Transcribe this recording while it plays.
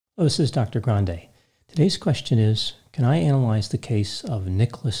Hello, this is Dr. Grande. Today's question is, can I analyze the case of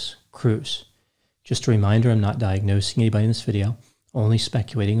Nikolas Cruz? Just a reminder, I'm not diagnosing anybody in this video, only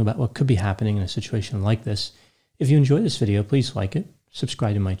speculating about what could be happening in a situation like this. If you enjoyed this video, please like it,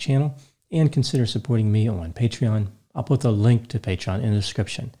 subscribe to my channel, and consider supporting me on Patreon. I'll put the link to Patreon in the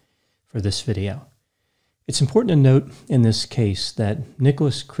description for this video. It's important to note in this case that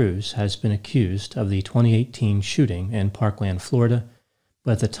Nikolas Cruz has been accused of the 2018 shooting in Parkland, Florida,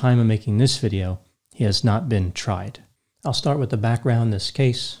 but at the time of making this video, he has not been tried. I'll start with the background in this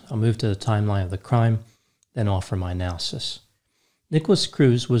case, I'll move to the timeline of the crime, then offer my analysis. Nikolas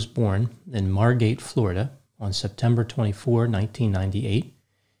Cruz was born in Margate, Florida on September 24, 1998.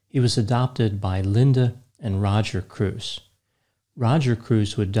 He was adopted by Linda and Roger Cruz. Roger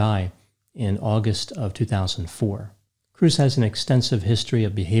Cruz would die in August of 2004. Cruz has an extensive history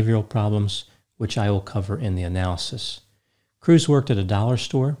of behavioral problems, which I will cover in the analysis. Cruz worked at a dollar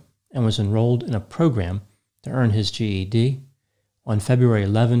store and was enrolled in a program to earn his GED. On February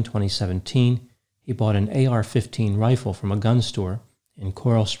 11, 2017, he bought an AR-15 rifle from a gun store in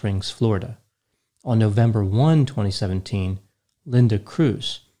Coral Springs, Florida. On November 1, 2017, Linda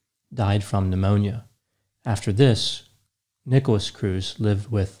Cruz died from pneumonia. After this, Nikolas Cruz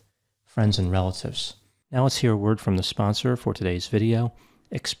lived with friends and relatives. Now let's hear a word from the sponsor for today's video,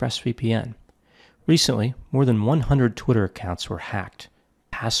 ExpressVPN. Recently, more than 100 Twitter accounts were hacked.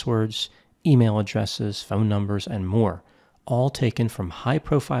 Passwords, email addresses, phone numbers, and more, all taken from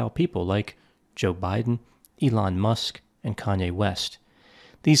high-profile people like Joe Biden, Elon Musk, and Kanye West.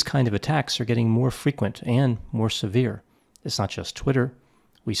 These kind of attacks are getting more frequent and more severe. It's not just Twitter.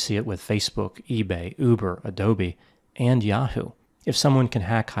 We see it with Facebook, eBay, Uber, Adobe, and Yahoo. If someone can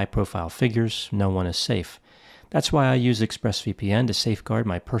hack high-profile figures, no one is safe. That's why I use ExpressVPN to safeguard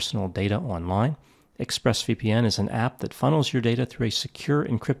my personal data online. ExpressVPN is an app that funnels your data through a secure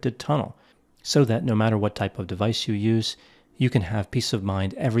encrypted tunnel so that no matter what type of device you use, you can have peace of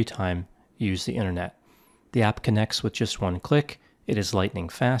mind every time you use the internet. The app connects with just one click, it is lightning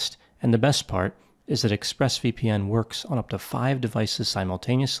fast, and the best part is that ExpressVPN works on up to 5 devices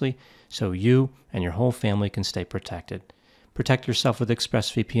simultaneously so you and your whole family can stay protected. Protect yourself with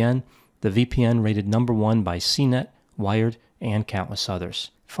ExpressVPN, the VPN rated #1 by CNET, Wired, and countless others.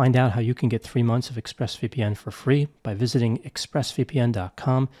 Find out how you can get 3 months of ExpressVPN for free by visiting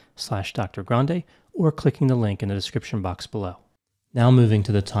expressvpn.com/drgrande or clicking the link in the description box below. Now moving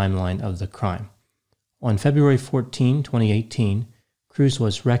to the timeline of the crime. On February 14, 2018, Cruz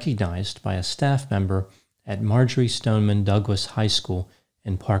was recognized by a staff member at Marjorie Stoneman Douglas High School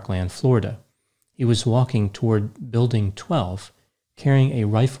in Parkland, Florida. He was walking toward Building 12, carrying a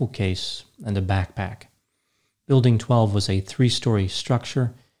rifle case and a backpack. Building 12 was a 3-story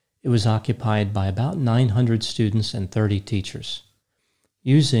structure. It was occupied by about 900 students and 30 teachers.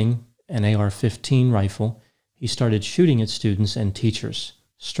 Using an AR-15 rifle, he started shooting at students and teachers,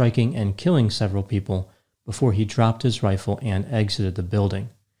 striking and killing several people before he dropped his rifle and exited the building.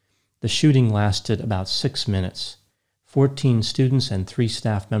 The shooting lasted about 6 minutes. 14 students and 3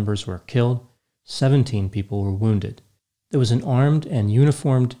 staff members were killed. 17 people were wounded. There was an armed and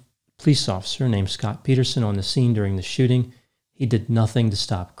uniformed police officer named Scott Peterson on the scene during the shooting. He did nothing to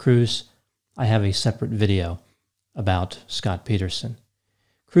stop Cruz. I have a separate video about Scott Peterson.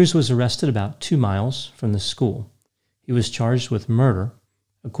 Cruz was arrested about 2 miles from the school. He was charged with murder.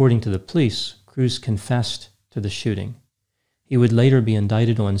 According to the police, Cruz confessed to the shooting. He would later be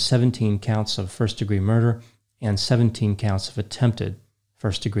indicted on 17 counts of first-degree murder and 17 counts of attempted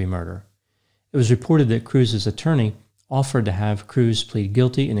first-degree murder. It was reported that Cruz's attorney offered to have Cruz plead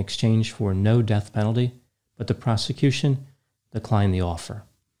guilty in exchange for no death penalty, but the prosecution declined the offer.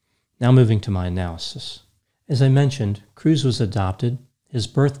 Now moving to my analysis. As I mentioned, Cruz was adopted. His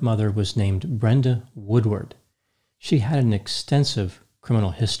birth mother was named Brenda Woodward. She had an extensive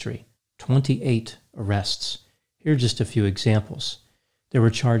criminal history, 28 arrests. Here are just a few examples. There were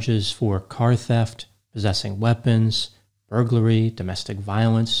charges for car theft, possessing weapons, burglary, domestic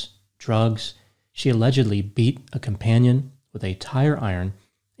violence, drugs. She allegedly beat a companion with a tire iron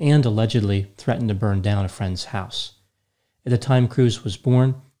and allegedly threatened to burn down a friend's house. At the time Cruz was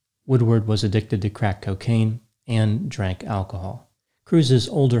born, Woodward was addicted to crack cocaine and drank alcohol. Cruz's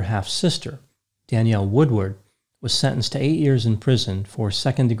older half-sister, Danielle Woodward, was sentenced to 8 years in prison for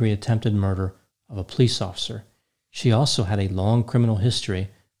second-degree attempted murder of a police officer. She also had a long criminal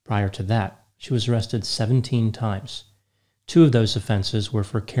history. Prior to that, she was arrested 17 times. 2 of those offenses were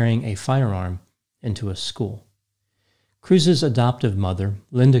for carrying a firearm into a school. Cruz's adoptive mother,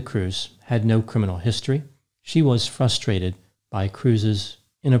 Linda Cruz, had no criminal history. She was frustrated by Cruz's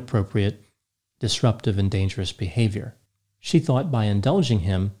inappropriate, disruptive, and dangerous behavior. She thought by indulging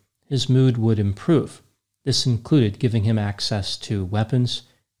him, his mood would improve. This included giving him access to weapons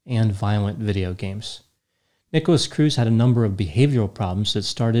and violent video games. Nikolas Cruz had a number of behavioral problems that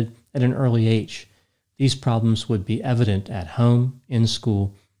started at an early age. These problems would be evident at home, in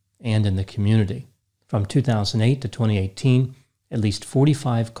school, and in the community. From 2008 to 2018, at least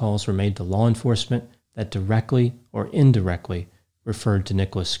 45 calls were made to law enforcement that directly or indirectly referred to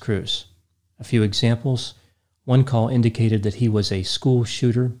Nikolas Cruz. A few examples. One call indicated that he was a school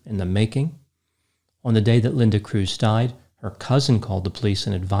shooter in the making. On the day that Linda Cruz died, her cousin called the police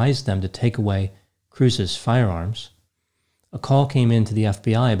and advised them to take away Cruz's firearms. A call came in to the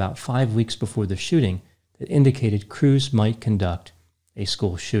FBI about 5 weeks before the shooting that indicated Cruz might conduct a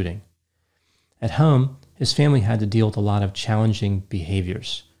school shooting. At home, his family had to deal with a lot of challenging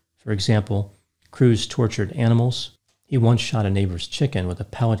behaviors. For example, Cruz tortured animals. He once shot a neighbor's chicken with a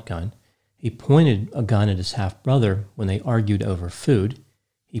pellet gun. He pointed a gun at his half-brother when they argued over food.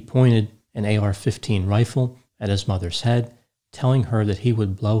 He pointed an AR-15 rifle at his mother's head, telling her that he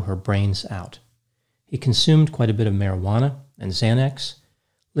would blow her brains out. He consumed quite a bit of marijuana and Xanax.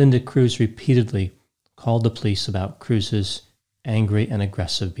 Linda Cruz repeatedly called the police about Cruz's angry and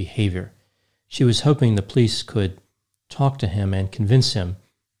aggressive behavior. She was hoping the police could talk to him and convince him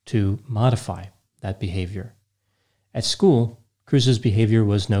to modify that behavior. At school, Cruz's behavior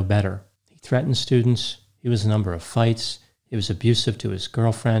was no better. He threatened students. He was in a number of fights. He was abusive to his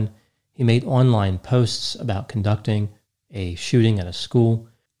girlfriend. He made online posts about conducting a shooting at a school.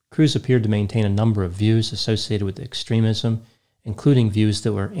 Cruz appeared to maintain a number of views associated with extremism, including views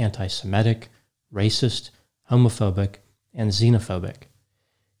that were anti-Semitic, racist, homophobic, and xenophobic.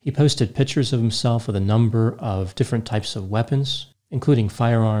 He posted pictures of himself with a number of different types of weapons, including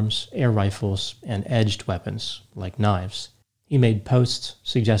firearms, air rifles, and edged weapons, like knives. He made posts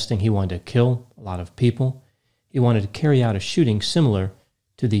suggesting he wanted to kill a lot of people. He wanted to carry out a shooting similar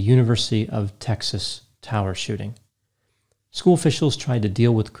to the University of Texas tower shooting. School officials tried to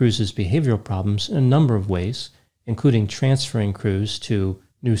deal with Cruz's behavioral problems in a number of ways, including transferring Cruz to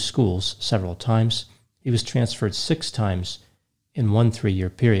new schools several times. He was transferred 6 times in one 3-year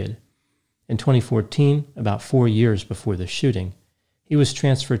period. In 2014, about 4 years before the shooting, he was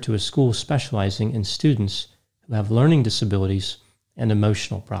transferred to a school specializing in students who have learning disabilities and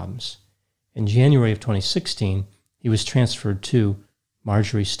emotional problems. In January of 2016, he was transferred to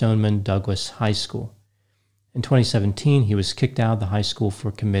Marjorie Stoneman Douglas High School. In 2017, he was kicked out of the high school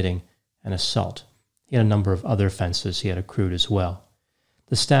for committing an assault. He had a number of other offenses he had accrued as well.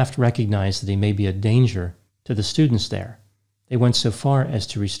 The staff recognized that he may be a danger to the students there. They went so far as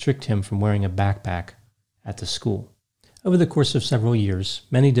to restrict him from wearing a backpack at the school. Over the course of several years,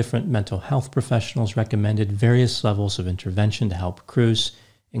 many different mental health professionals recommended various levels of intervention to help Cruz,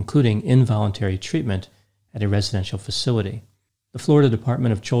 including involuntary treatment at a residential facility. The Florida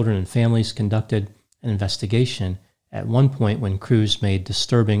Department of Children and Families conducted an investigation at one point when Cruz made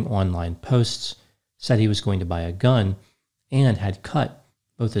disturbing online posts, said he was going to buy a gun, and had cut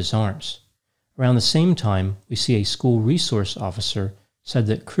both his arms. Around the same time, we see a school resource officer said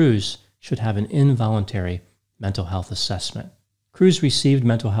that Cruz should have an involuntary mental health assessment. Cruz received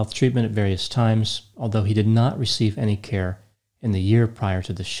mental health treatment at various times, although he did not receive any care in the year prior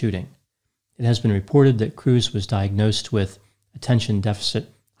to the shooting. It has been reported that Cruz was diagnosed with attention deficit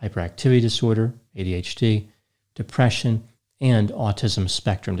hyperactivity disorder, ADHD, depression, and autism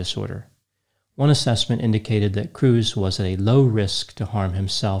spectrum disorder. One assessment indicated that Cruz was at a low risk to harm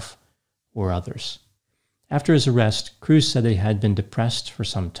himself or others. After his arrest, Cruz said that he had been depressed for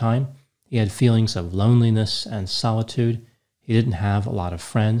some time. He had feelings of loneliness and solitude. He didn't have a lot of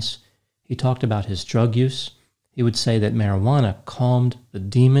friends. He talked about his drug use. He would say that marijuana calmed the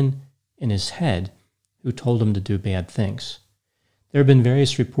demon in his head who told him to do bad things. There have been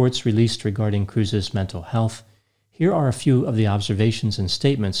various reports released regarding Cruz's mental health. Here are a few of the observations and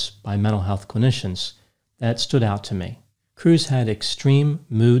statements by mental health clinicians that stood out to me. Cruz had extreme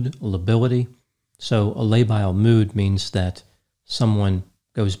mood lability. So a labile mood means that someone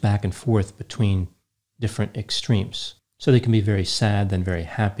goes back and forth between different extremes. So they can be very sad, then very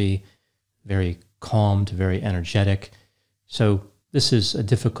happy, very calmed, very energetic. So this is a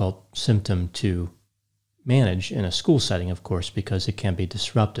difficult symptom to manage in a school setting, of course, because it can be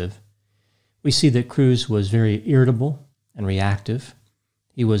disruptive. We see that Cruz was very irritable and reactive.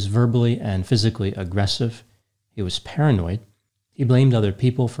 He was verbally and physically aggressive. He was paranoid. He blamed other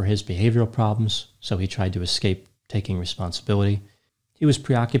people for his behavioral problems, so he tried to escape taking responsibility. He was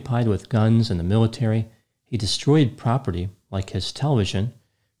preoccupied with guns and the military. He destroyed property, like his television.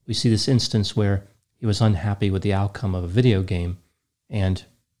 We see this instance where he was unhappy with the outcome of a video game, and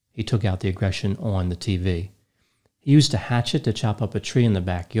he took out the aggression on the TV. He used a hatchet to chop up a tree in the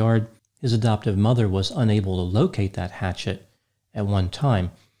backyard. His adoptive mother was unable to locate that hatchet at one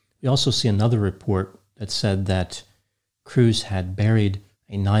time. We also see another report that said that Cruz had buried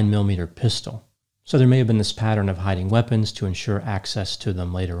a 9mm pistol. So there may have been this pattern of hiding weapons to ensure access to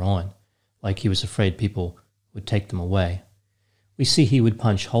them later on, like he was afraid people would take them away. We see he would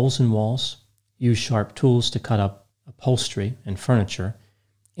punch holes in walls, use sharp tools to cut up upholstery and furniture,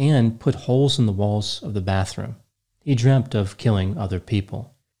 and put holes in the walls of the bathroom. He dreamt of killing other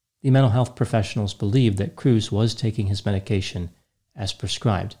people. The mental health professionals believed that Cruz was taking his medication as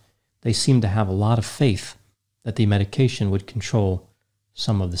prescribed. They seemed to have a lot of faith that the medication would control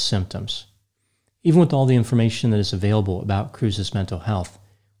some of the symptoms. Even with all the information that is available about Cruz's mental health,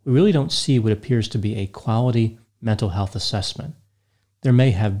 we really don't see what appears to be a quality mental health assessment. There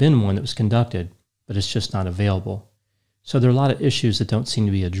may have been one that was conducted, but it's just not available. So there are a lot of issues that don't seem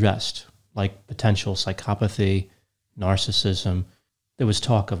to be addressed, like potential psychopathy, narcissism. There was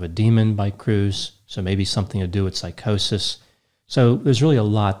talk of a demon by Cruz, so maybe something to do with psychosis. So there's really a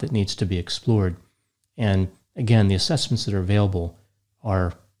lot that needs to be explored. And again, the assessments that are available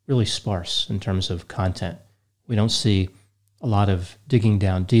are really sparse in terms of content. We don't see a lot of digging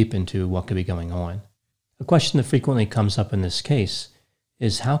down deep into what could be going on. A question that frequently comes up in this case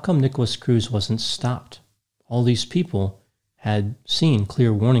is how come Nikolas Cruz wasn't stopped? All these people had seen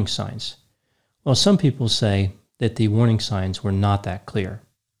clear warning signs. Well, some people say that the warning signs were not that clear.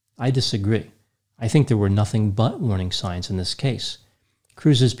 I disagree. I think there were nothing but warning signs in this case.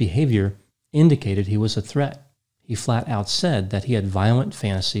 Cruz's behavior indicated he was a threat. He flat out said that he had violent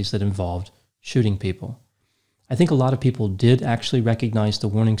fantasies that involved shooting people. I think a lot of people did actually recognize the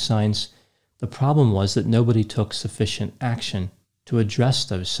warning signs. The problem was that nobody took sufficient action to address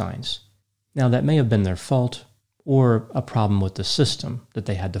those signs. Now, that may have been their fault or a problem with the system that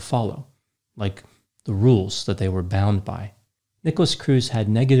they had to follow, like the rules that they were bound by. Nikolas Cruz had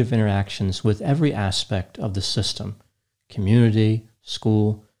negative interactions with every aspect of the system: community,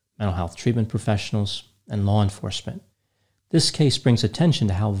 school, mental health treatment professionals, and law enforcement. This case brings attention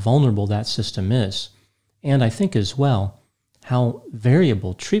to how vulnerable that system is, and I think as well how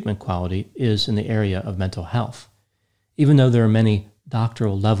variable treatment quality is in the area of mental health. Even though there are many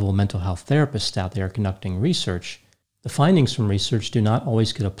doctoral level mental health therapists out there conducting research, the findings from research do not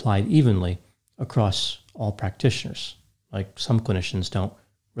always get applied evenly across all practitioners. Like, some clinicians don't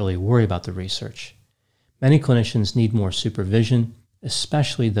really worry about the research. Many clinicians need more supervision,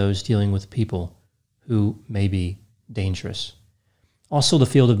 especially those dealing with people who may be dangerous. Also, the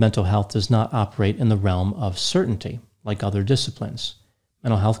field of mental health does not operate in the realm of certainty like other disciplines.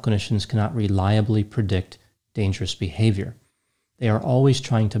 Mental health clinicians cannot reliably predict dangerous behavior. They are always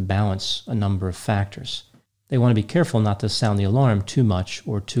trying to balance a number of factors. They want to be careful not to sound the alarm too much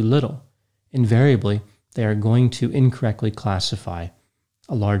or too little. Invariably, they are going to incorrectly classify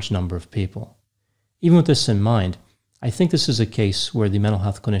a large number of people. Even with this in mind, I think this is a case where the mental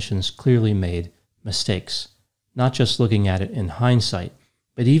health clinicians clearly made mistakes, not just looking at it in hindsight,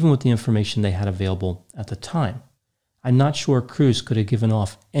 but even with the information they had available at the time. I'm not sure Cruz could have given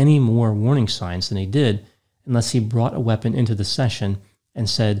off any more warning signs than he did unless he brought a weapon into the session and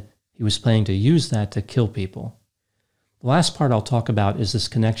said he was planning to use that to kill people. The last part I'll talk about is this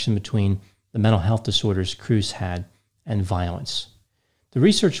connection between the mental health disorders Cruz had and violence. The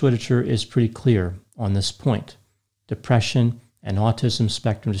research literature is pretty clear on this point. Depression and autism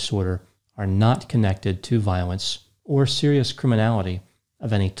spectrum disorder are not connected to violence or serious criminality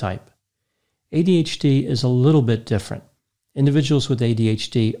of any type. ADHD is a little bit different. Individuals with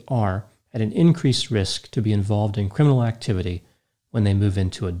ADHD are at an increased risk to be involved in criminal activity when they move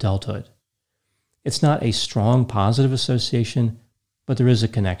into adulthood. It's not a strong positive association, but there is a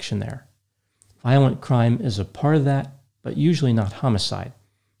connection there. Violent crime is a part of that, but usually not homicide.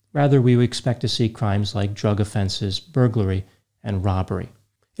 Rather, we would expect to see crimes like drug offenses, burglary, and robbery.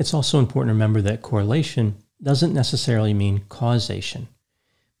 It's also important to remember that correlation doesn't necessarily mean causation,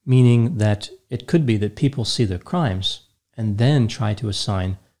 meaning that it could be that people see the crimes and then try to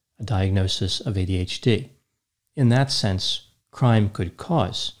assign a diagnosis of ADHD. In that sense, crime could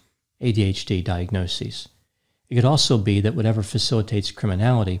cause ADHD diagnoses. It could also be that whatever facilitates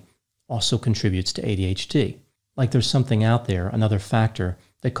criminality also contributes to ADHD. Like there's something out there, another factor,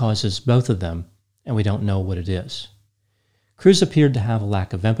 that causes both of them, and we don't know what it is. Cruz appeared to have a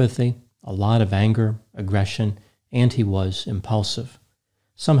lack of empathy, a lot of anger, aggression, and he was impulsive.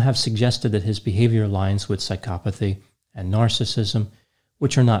 Some have suggested that his behavior aligns with psychopathy and narcissism,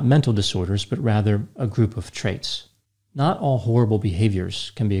 which are not mental disorders, but rather a group of traits. Not all horrible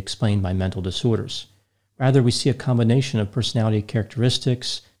behaviors can be explained by mental disorders. Rather, we see a combination of personality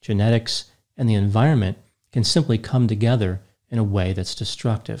characteristics, genetics, and the environment can simply come together in a way that's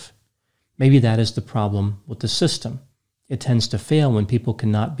destructive. Maybe that is the problem with the system. It tends to fail when people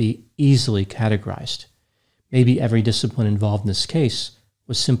cannot be easily categorized. Maybe every discipline involved in this case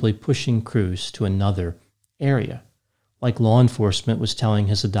was simply pushing Cruz to another area, like law enforcement was telling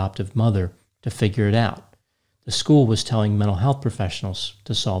his adoptive mother to figure it out. The school was telling mental health professionals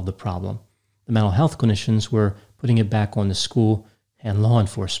to solve the problem. The mental health clinicians were putting it back on the school and law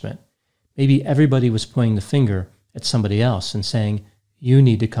enforcement. Maybe everybody was pointing the finger at somebody else and saying, you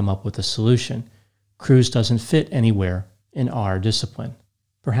need to come up with a solution. Cruz doesn't fit anywhere in our discipline.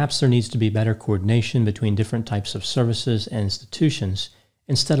 Perhaps there needs to be better coordination between different types of services and institutions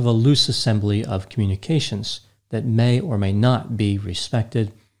instead of a loose assembly of communications that may or may not be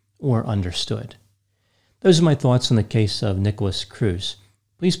respected or understood. Those are my thoughts on the case of Nikolas Cruz.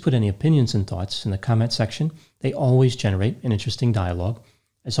 Please put any opinions and thoughts in the comment section. They always generate an interesting dialogue.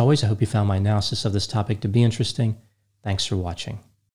 As always, I hope you found my analysis of this topic to be interesting. Thanks for watching.